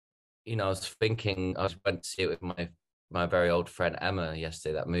I was thinking, went to see it with my very old friend Emma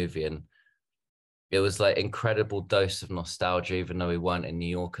yesterday, that movie, and it was like incredible dose of nostalgia, even though we weren't in New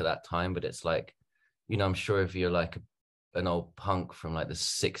York at that time. But it's like, I'm sure if you're like an old punk from like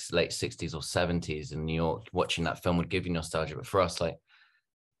the late 60s or 70s in New York, watching that film would give you nostalgia. But for us, like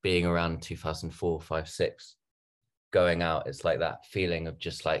being around 2004, 5, 6, going out, it's like that feeling of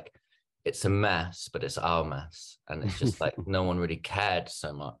just like it's a mess, but it's our mess. And it's just like no one really cared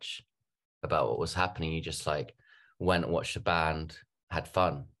so much about what was happening. You just like went and watched the band, had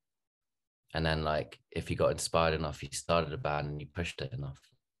fun. And then like if you got inspired enough, you started a band and you pushed it enough.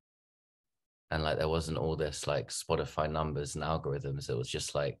 And like there wasn't all this like Spotify numbers and algorithms. It was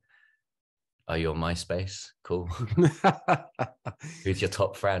just like, are you on MySpace? Cool. Who's your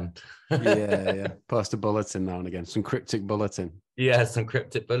top friend? Yeah, yeah. Post a bulletin now and again, some cryptic bulletin. Yeah, some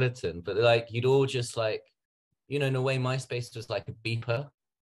cryptic bulletin. But like you'd all just like, in a way, MySpace was like a beeper,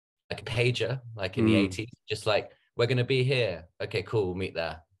 like a pager, like in the 80s, just like, we're gonna be here. Okay, cool, we'll meet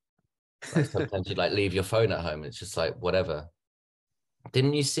there. Like sometimes you'd like leave your phone at home. It's just like whatever.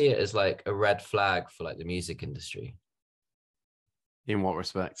 Didn't you see it as like a red flag for like the music industry? In what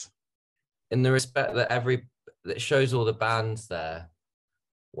respect? In the respect that that shows all the bands there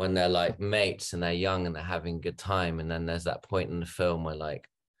when they're like mates and they're young and they're having a good time. And then there's that point in the film where like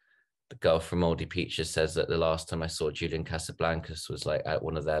the girl from Moldy Peaches says that the last time I saw Julian Casablancas was like at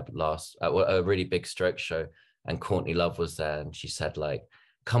one of their at a really big Stroke show, and Courtney Love was there, and she said like,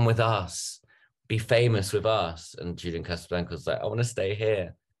 come with us, be famous with us. And Julian Casablancas was like, I want to stay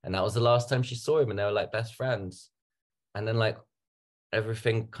here. And that was the last time she saw him, and they were like best friends. And then like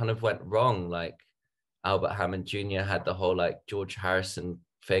everything kind of went wrong. Like Albert Hammond Jr. had the whole like George Harrison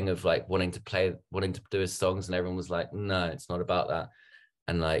thing of like wanting to do his songs, and everyone was like, no, it's not about that.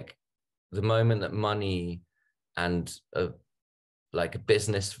 And like the moment that money and like a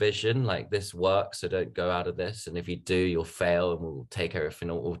business vision, like this works, so don't go out of this, and if you do, you'll fail, and we'll take everything,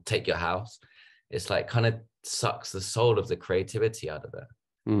 or we'll take your house. It's like kind of sucks the soul of the creativity out of it.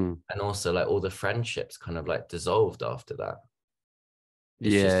 And also like all the friendships kind of like dissolved after that.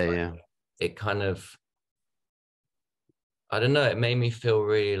 It's just like, Yeah. it kind of, I don't know, it made me feel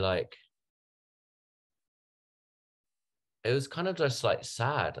really like, it was kind of just like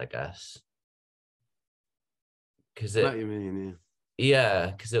sad, I guess, because What you mean?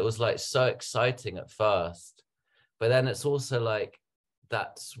 because it was like so exciting at first, but then it's also like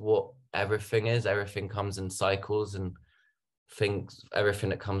that's what everything is. Everything comes in cycles, and everything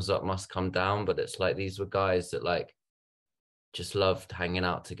that comes up must come down. But it's like these were guys that like just loved hanging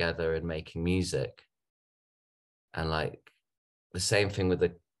out together and making music, and like the same thing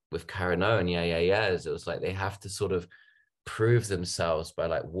with Karen O and It was like they have to sort of prove themselves by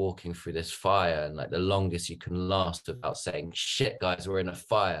like walking through this fire, and like the longest you can last without saying shit, guys, we're in a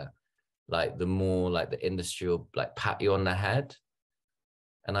fire, like the more like the industry will like pat you on the head.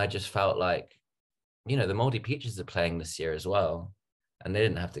 And I just felt like, the Moldy Peaches are playing this year as well, and they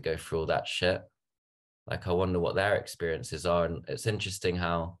didn't have to go through all that shit. Like I wonder what their experiences are. And it's interesting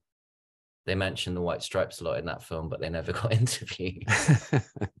how they mention the White Stripes a lot in that film, but they never got interviewed.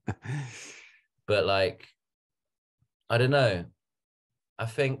 But like, I don't know, I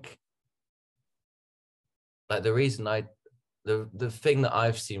think like the thing that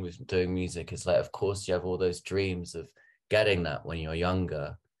I've seen with doing music is like, of course you have all those dreams of getting that when you're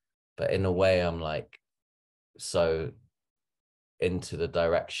younger, but in a way I'm like so into the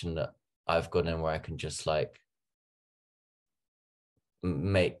direction that I've gone in, where I can just like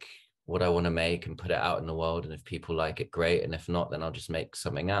make what I want to make and put it out in the world, and if people like it, great, and if not, then I'll just make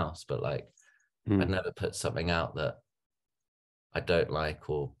something else. But like I'd never put something out that I don't like,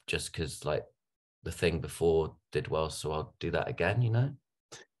 or just because like the thing before did well, so I'll do that again,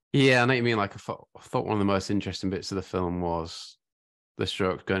 Yeah, I know what you mean. Like, I thought one of the most interesting bits of the film was the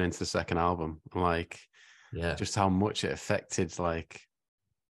Strokes going into the second album, and like, Yeah, just how much it affected like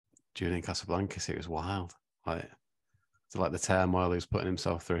Julian Casablancas. It was wild. Like, so like the turmoil he was putting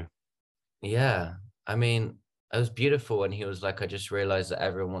himself through. yeah. I mean, it was beautiful when he was like, I just realized that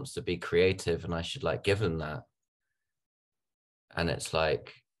everyone wants to be creative, and I should like give them that. And it's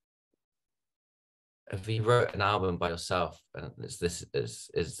like, if you wrote an album by yourself and is this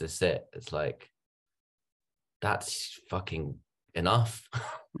it? It's like, that's fucking enough.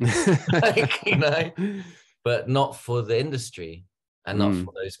 Like, but not for the industry, and not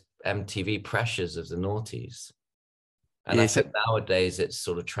for those MTV pressures of the noughties. And I Yeah, think nowadays it's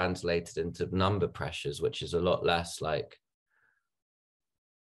sort of translated into number pressures, which is a lot less like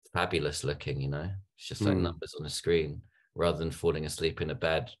fabulous looking, It's just like numbers on a screen, rather than falling asleep in a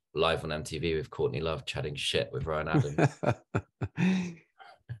bed live on MTV with Courtney Love chatting shit with Ryan Adams.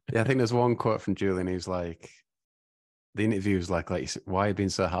 Yeah, I think there's one quote from Julian. He's like, the interview was like, why are you being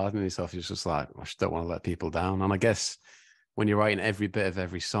so hard on yourself? He's just like, I just don't want to let people down. And I guess when you're writing every bit of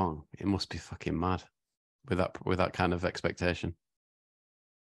every song, it must be fucking mad with that kind of expectation.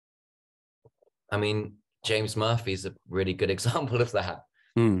 I mean, James Murphy's a really good example of that.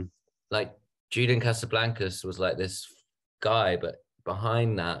 Mm. Like Julian Casablancas was like this guy, but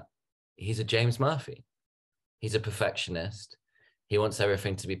behind that, he's a James Murphy. He's a perfectionist. He wants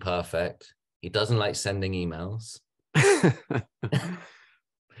everything to be perfect. He doesn't like sending emails.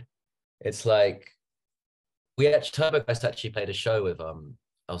 It's like TurboGuys actually played a show with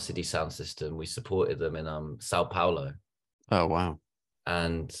LCD Sound System. We supported them in Sao Paulo. Oh wow.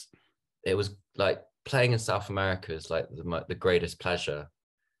 And it was like playing in South America is like the greatest pleasure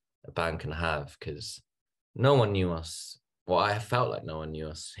a band can have, because no one knew us. Well, I felt like no one knew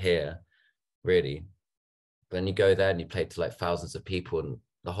us here, really. But then you go there and you play to like thousands of people, and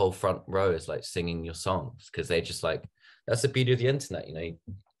the whole front row is like singing your songs, because they just like, that's the beauty of the internet, you know, you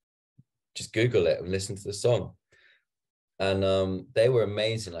just Google it and listen to the song. And they were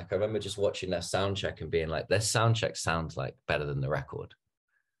amazing. Like I remember just watching their sound check and being like, their sound check sounds like better than the record.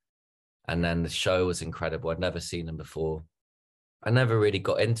 And then the show was incredible. I'd never seen them before. I never really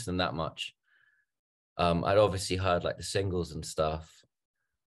got into them that much. I'd obviously heard like the singles and stuff,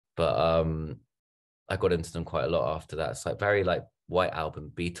 but I got into them quite a lot after that. It's like very like White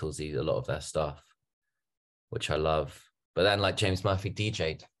Album, Beatlesy, a lot of their stuff, which I love. But then like James Murphy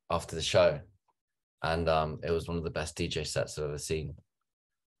DJ'd after the show, and it was one of the best DJ sets I've ever seen.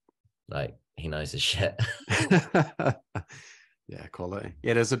 Like he knows his shit. Yeah, quality.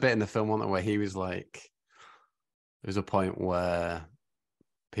 Yeah, there's a bit in the film, wasn't there, where he was like, there was a point where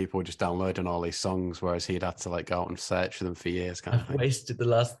people were just downloading all these songs, whereas he'd had to like go out and search for them for years. Kind of thing. Wasted the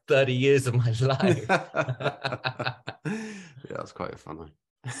last 30 years of my life. Yeah, that's quite funny.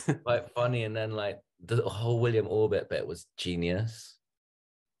 Quite funny. And then like the whole William Orbit bit was genius.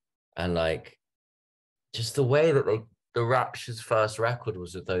 And like just the way that the Rapture's first record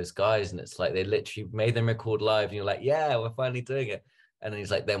was with those guys, and it's like they literally made them record live, and you're like, yeah, we're finally doing it. And then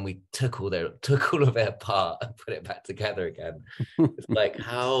he's like, then we took all of it apart and put it back together again. It's like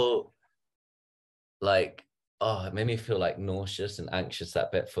how, like, oh, it made me feel like nauseous and anxious,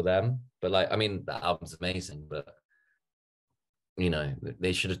 that bit for them. But like, I mean, the album's amazing, but you know,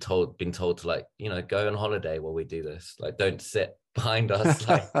 they should have been told to like, you know, go on holiday while we do this. Like, don't sit behind us,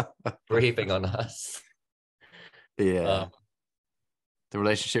 like breathing on us. Yeah. The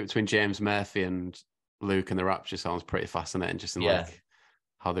relationship between James Murphy and Luke and the Rapture sounds pretty fascinating, just in like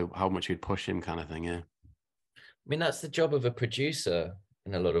how much you'd push him kind of thing. Yeah. I mean, that's the job of a producer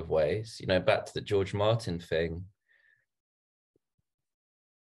in a lot of ways. You know, back to the George Martin thing.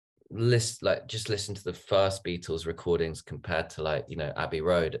 Just listen to the first Beatles recordings compared to like, you know, Abbey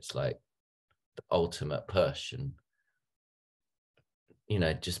Road. It's like the ultimate push, and you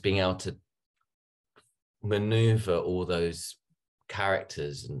know, just being able to maneuver all those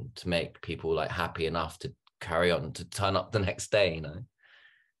characters and to make people like happy enough to carry on, to turn up the next day, you know.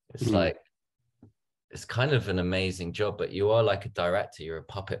 It's like, it's kind of an amazing job, but you are like a director, you're a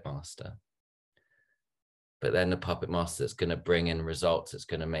puppet master. But then the puppet master that's going to bring in results, that's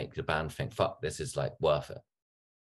going to make the band think, fuck, this is like worth it.